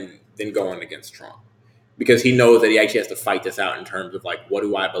for him than going against Trump, because he knows that he actually has to fight this out in terms of like, what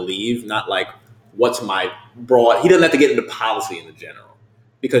do I believe, not like what's my broad. He doesn't have to get into policy in the general,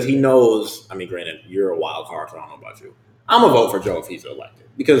 because he knows. I mean, granted, you're a wild card, so I don't know about you. I'm gonna vote for Joe if he's elected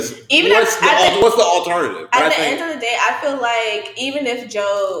because Even what's the alternative? But At the end of the day, I feel like even if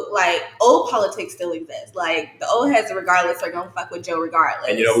Joe, like, old politics still exists. Like, the old heads, regardless, are gonna fuck with Joe regardless.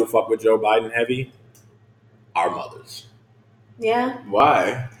 And you know who fuck with Joe Biden heavy? Our mothers. Yeah,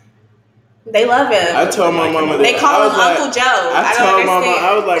 Why? they love him. I told my mama They that. call I him was like- Uncle Joe. I don't told my mom, understand.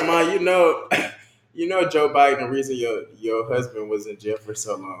 I was like, Mom, you know Joe Biden, the reason your husband was in jail for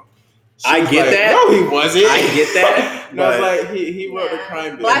so long. She I was get like, that. No, he wasn't. I get that. And I was but- like, he wrote a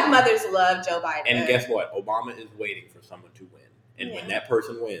crime bill. Black mothers love Joe Biden. And guess what? Obama is waiting for someone to win. And when that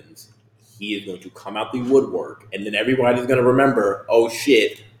person wins, he is going to come out the woodwork. And then everybody's going to remember, oh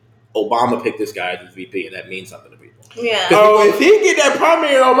shit, Obama picked this guy as his VP. And that means something to people. Yeah. Oh, if he get that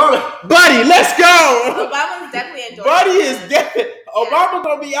primary, Obama, buddy, let's go. Obama's definitely endorsing Buddy him. is dead. Obama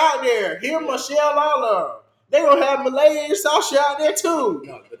gonna be out there. Him, Michelle, all of them. They gonna have Malaya and Sasha out there too.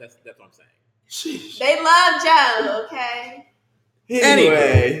 No, but that's what I'm saying. Sheesh. They love Joe, okay?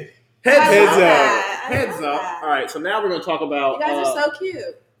 Anyway, I heads love up. that. I Heads love up. that. All right, so now we're going to talk about. You guys are so cute.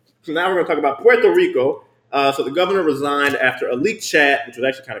 So now we're going to talk about Puerto Rico. So the governor resigned after a leaked chat, which was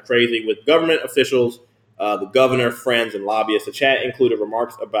actually kind of crazy, with government officials, the governor, friends, and lobbyists. The chat included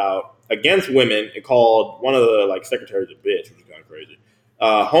remarks against women and called one of the secretaries a bitch, which is kind of crazy.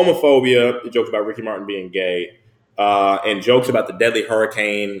 Homophobia, jokes about Ricky Martin being gay, and jokes about the deadly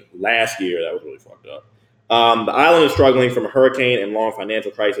hurricane last year. That was really fucked up. The island is struggling from a hurricane and long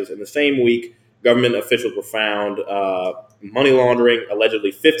financial crisis. In the same week, government officials were found money laundering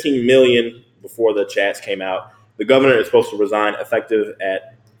allegedly $15 million before the chats came out. The governor is supposed to resign effective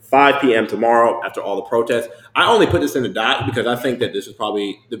at 5 p.m. tomorrow after all the protests. I only put this in the doc because I think that this is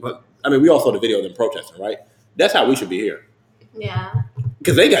probably, we all saw the video of them protesting, right? That's how we should be here. Yeah.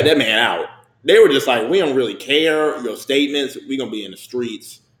 Because they got that man out. They were just like, we don't really care. Your statements, we're going to be in the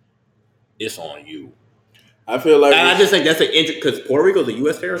streets. It's on you. I feel like, And I just think that's an because Puerto Rico is a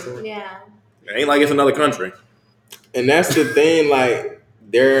U.S. territory. Yeah. It ain't like it's another country. and that's the thing.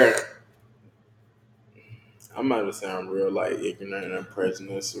 I'm about to sound real ignorant and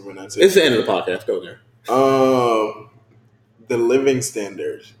prejudiced when I say It's the end of the podcast. Go there. the living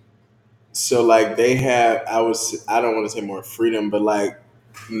standards. So they have, I don't want to say more freedom, but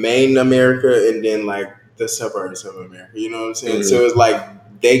main America and then the suburbs of America. You know what I'm saying? Mm-hmm. So it's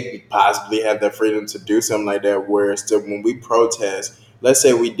they possibly have the freedom to do something like that. Whereas when we protest, let's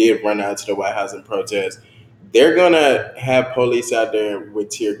say we did run out to the White House and protest, they're gonna have police out there with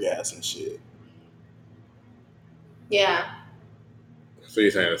tear gas and shit. Yeah. So you're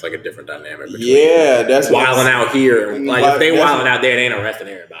saying it's a different dynamic between Yeah, that's what wilding out here. If they that's- wilding out there, they ain't arresting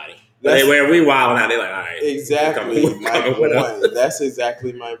everybody. That's- Where we wilding out, they're like, all right. Exactly come my with us. point. That's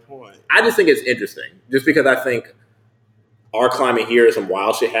exactly my point. I just think it's interesting. Just because I think our climate here, some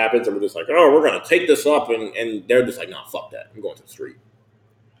wild shit happens, and we're just like, oh, we're going to take this up, and they're just like, no, fuck that. I'm going to the street.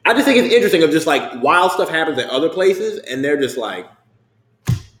 I just think it's interesting of just wild stuff happens in other places, and they're just like,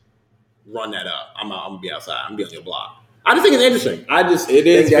 run that up. I'm going to be outside. I'm going to be on your block. I just think it's interesting. It is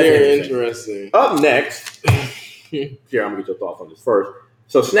think that's very interesting. Up next, here, I'm going to get your thoughts on this first.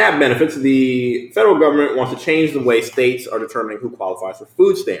 So SNAP benefits, the federal government wants to change the way states are determining who qualifies for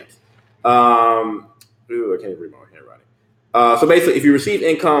food stamps. I can't even read my handwriting. So basically, if you receive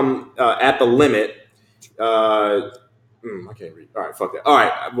income at the limit, I can't read. All right, fuck that. All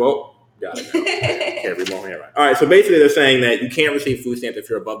right, well, got it now. Can't read my handwriting. All right, so basically they're saying that you can't receive food stamps if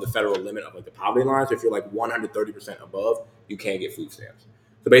you're above the federal limit of the poverty line. So if you're 130% above, you can't get food stamps.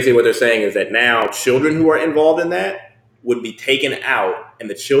 So basically what they're saying is that now children who are involved in that would be taken out, and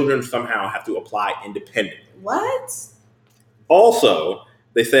the children somehow have to apply independently. What? Also,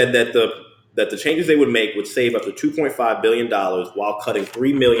 they said that the changes they would make would save up to $2.5 billion while cutting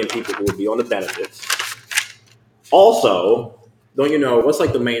 3 million people who would be on the benefits. Also, don't you know, what's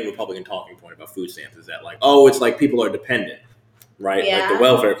the main Republican talking point about food stamps is that it's people are dependent, right? Yeah. The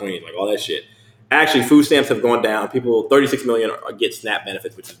welfare queen, all that shit. Actually, food stamps have gone down. 36 million get SNAP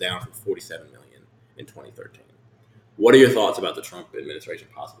benefits, which is down from 47 million in 2013. What are your thoughts about the Trump administration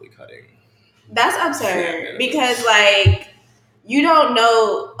possibly cutting? That's absurd because you don't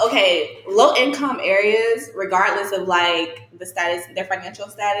know. Okay, low income areas, regardless of the status, their financial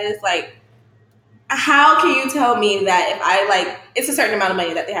status, how can you tell me that if I it's a certain amount of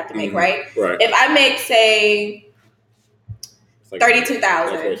money that they have to make, right? Right. If I make say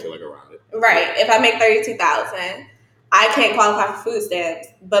 $32,000, around it. right? If I make $32,000, I can't qualify for food stamps,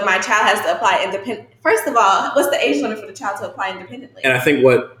 but my child has to apply independent. First of all, what's the age limit for the child to apply independently? And I think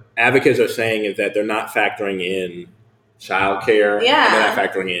what advocates are saying is that they're not factoring in childcare. Yeah. And they're not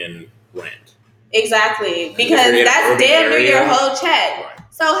factoring in rent. Exactly, because If you're in an that's urban damn near area, your whole check. Right.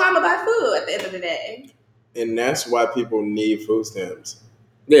 So how am I buy food at the end of the day? And that's why people need food stamps.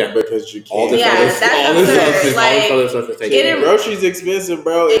 Yeah. Because you All can't. this Yeah, other, that's all this absurd. other, all this Like, other stuff is taken. get it- Groceries expensive,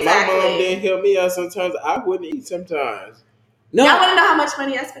 bro. If my mom Exactly. didn't help me out sometimes, I wouldn't eat sometimes. No, Y'all want to know how much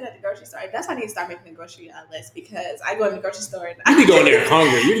money I spend at the grocery store? That's why I need to start making a grocery list because I go in the grocery store and you be going there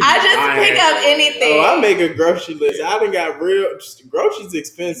hungry. You I just pick up anything. Oh, I make a grocery list. I done got real. Groceries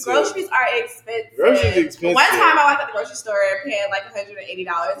expensive. Groceries are expensive. Groceries expensive. One time I walked at the grocery store and paid like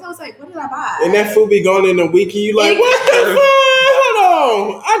 $180. I was like, what did I buy? And that food be gone in a week, and you like, what the fuck?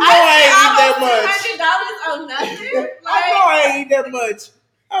 Hold on. I know I ain't eat that much. $200 on nothing. I know I ain't eat that much.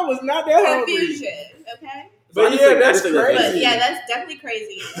 I was not that hungry. Confusion. Okay. But yeah, that's But crazy. yeah, that's definitely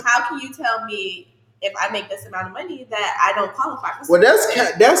crazy. How can you tell me if I make this amount of money that I don't qualify for? Well,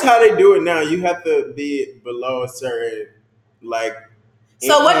 something? that's how they do it now. You have to be below a certain like.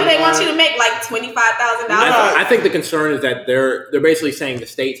 So what do they want income you to make? Like $25,000? I think the concern is that they're basically saying the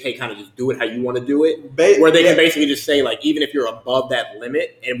states, hey, kind of just do it how you want to do it. line. Where they can basically just say, like, even if you're above that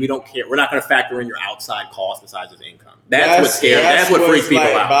limit, and we don't care, we're not going to factor in your outside costs besides just income. That's what scares. That's what freaks what's, people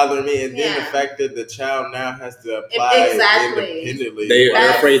like, out. bothering me, and then Yeah. the fact that the child now has to apply Exactly. independently. They're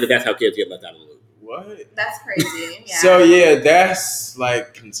That's- afraid that that's how kids get left out of the loop. What? That's crazy. Yeah. So yeah, that's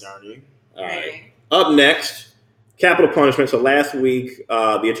like concerning. All right. Up next, capital punishment. So last week,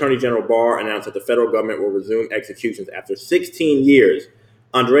 the Attorney General Barr announced that the federal government will resume executions after 16 years.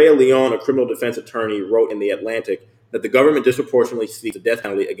 Andrea Leon, a criminal defense attorney, wrote in The Atlantic that the government disproportionately seeks the death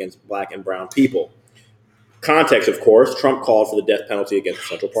penalty against black and brown people. Context, of course, Trump called for the death penalty against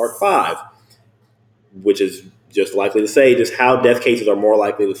Central Park 5, which is just likely to say just how death cases are more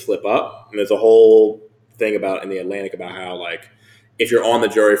likely to slip up. And there's a whole thing about in The Atlantic about how, like, if you're on the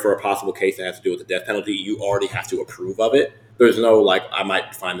jury for a possible case that has to do with the death penalty, you already have to approve of it. There's no, like, I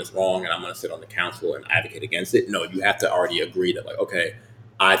might find this wrong and I'm going to sit on the council and advocate against it. No, you have to already agree that, like, okay,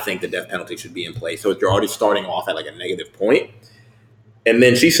 I think the death penalty should be in place. So you're already starting off at, like, a negative point. And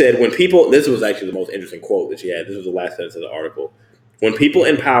then she said, when people, this was actually the most interesting quote that she had. This was the last sentence of the article. When people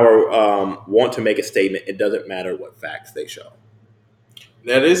in power want to make a statement, it doesn't matter what facts they show.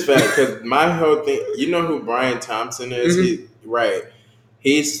 That is fact, because my whole thing, you know who Brian Thompson is? Mhm.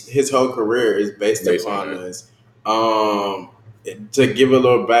 His whole career is based upon on it. this. To give a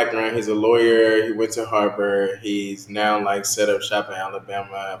little background, he's a lawyer. He went to Harvard. He's now like set up shop in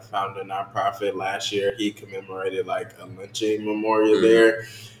Alabama. Founded a nonprofit last year. He commemorated like a lynching memorial there.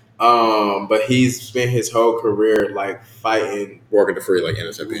 But he's spent his whole career like fighting, Working to free, like,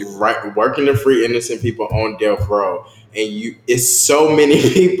 innocent people. right, working to free innocent people on death row. And it's so many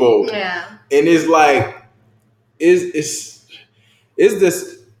people. Yeah. And it's like, is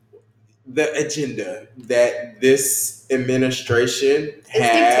this the agenda that this administration It's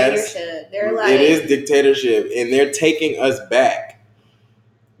has? dictatorship. They're like, It is dictatorship, and they're taking us back.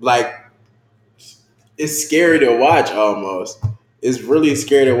 Like, it's scary to watch. Almost, it's really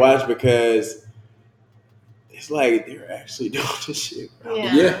scary to watch because it's like they're actually doing this shit. Bro.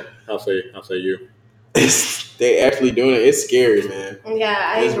 Yeah. I'll say you. They actually doing it. It's scary, man.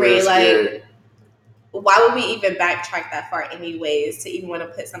 Yeah, I It's agree. real Like, scary. why would we even backtrack that far anyways to even want to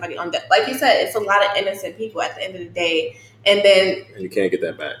put somebody on death? Like you said, it's a lot of innocent people at the end of the day. And then And you can't get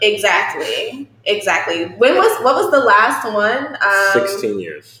that back. exactly. What was the last one? 16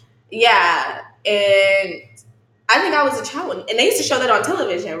 years. Yeah. And I think I was a child, and they used to show that on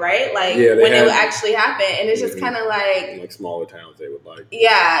television, right? Like, Yeah, they when it had- would actually happen. And it's just Mhm. kind of like, In, like, smaller towns, they would, like,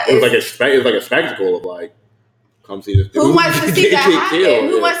 yeah. it was it's- like a spectacle of, like, come see this dude. who wants to see get that happen? killed.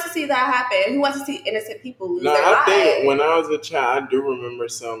 Who Yeah. wants to see that happen? Who wants to see innocent people lose No, their I lives? think when I was a child, I do remember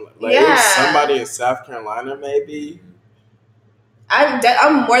some like it Yeah. was somebody in South Carolina, maybe.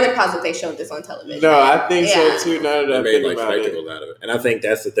 I'm more than positive they showed this on television. No, I think Yeah. so too. Now that They I made, think like, about it, spectacles out of it. And I think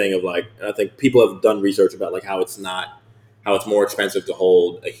that's the thing of, like, I think people have done research about, like, how it's more expensive to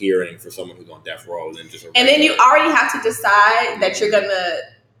hold a hearing for someone who's on death row than just a And then you regular- already have to decide that you're gonna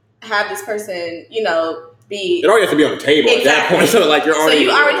have this person, be. It already has to be on the table at that Exactly. point. So, like, you're So already. you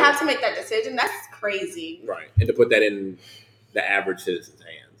already have to make that decision. That's crazy. Right. And to put that in the average citizen's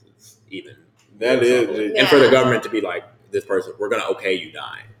hands, it's even. That more is- troubling. Yeah. And for the government to be like, this person, we're going to okay you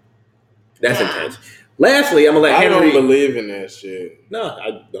dying. That's Yeah. intense. Lastly, I'm going to let I Henry. don't believe in that shit. No,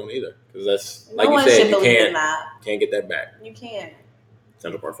 I don't either. Because that's, No like you one said, should you believe in can't that. get that back. You can't.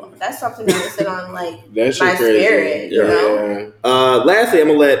 Central Park 5. That's something that would sit on like That shit my crazy. spirit. You Yeah. know. Lastly, I'm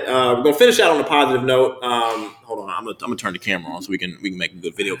gonna let we're gonna finish out on a positive note. Hold on, I'm gonna turn the camera on so we can make a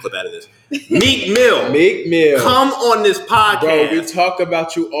good video clip out of this. Meek Mill, Meek Mill. come on this podcast. Bro, we talk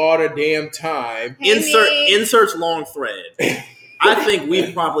about you all the damn time. Hey, Meek. Inserts long thread. I think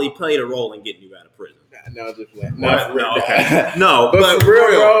we've probably played a role in getting you out of prison. No, just playing. What? No, No, okay. No, but for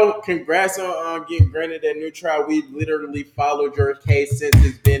real, bro, congrats on getting granted that new trial. We literally followed your case since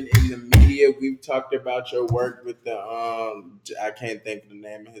it's been in the media. We've talked about your work with the I can't think of the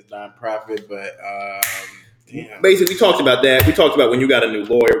name of his nonprofit, but damn. Basically, we talked about that. We talked about when you got a new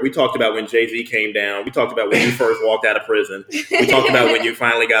lawyer. We talked about when Jay-Z came down. We talked about when you first walked out of prison. We talked about when you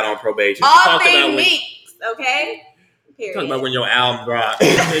finally got on probation. All things Meeks, okay? We talked about when your album dropped.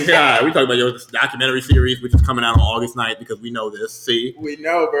 Yeah, we talked about your documentary series, which is coming out on August 9th because we know this. See? We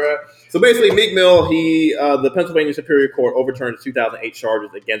know, bro. So basically, Meek Mill, the Pennsylvania Superior Court overturned the 2008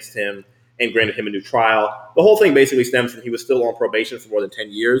 charges against him and granted him a new trial. The whole thing basically stems from he was still on probation for more than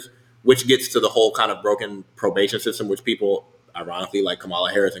 10 years, which gets to the whole kind of broken probation system, which people, ironically, like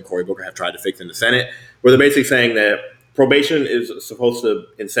Kamala Harris and Cory Booker have tried to fix in the Senate, where they're basically saying that probation is supposed to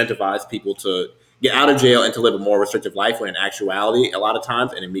incentivize people to get out of jail and to live a more restrictive life, when in actuality, a lot of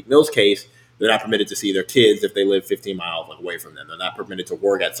times, and in Meek Mill's case, they're not permitted to see their kids if they live 15 miles away from them. They're not permitted to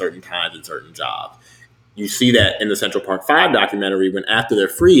work at certain times in certain jobs. You see that in the Central Park 5 documentary, when after they're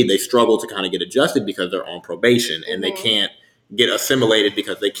freed, they struggle to kind of get adjusted because they're on probation and they can't get assimilated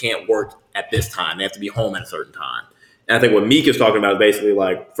because they can't work at this time. They have to be home at a certain time. And I think what Meek is talking about is basically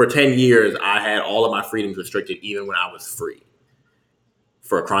like, for 10 years, I had all of my freedoms restricted even when I was free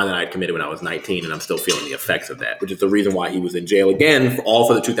for a crime that I had committed when I was 19, and I'm still feeling the effects of that, which is the reason why he was in jail again,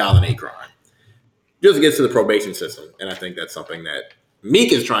 for the 2008 crime. Just gets to the probation system, and I think that's something that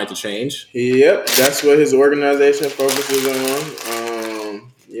Meek is trying to change. Yep, that's what his organization focuses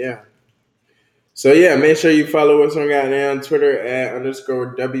on. Yeah. So yeah, make sure you follow us on goddamn Twitter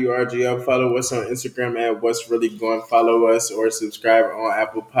 @_WRGO. Follow us on Instagram @What's Really Going. Follow us or subscribe on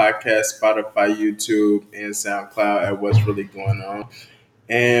Apple Podcasts, Spotify, YouTube, and SoundCloud @What's Really Going On.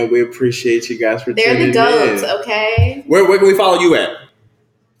 And we appreciate you guys for They're tuning the goats, in. okay? Where can we follow you at?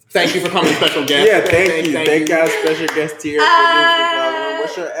 Thank you for coming, special guest. Yeah, thank you. Thank our special guest here for following.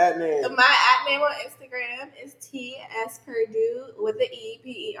 What's your @name? My @name on Instagram is TSPerdue with the E,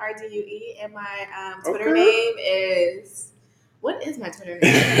 PERDUE, and my Twitter name is. What is my Twitter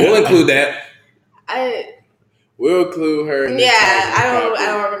name? We'll include that. We'll include her. I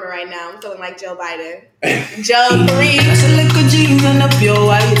don't remember right now. I'm feeling like Joe Biden. Joe 3. That's a little jeans and a pure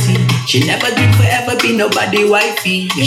whitey. She never dream forever be nobody wifey.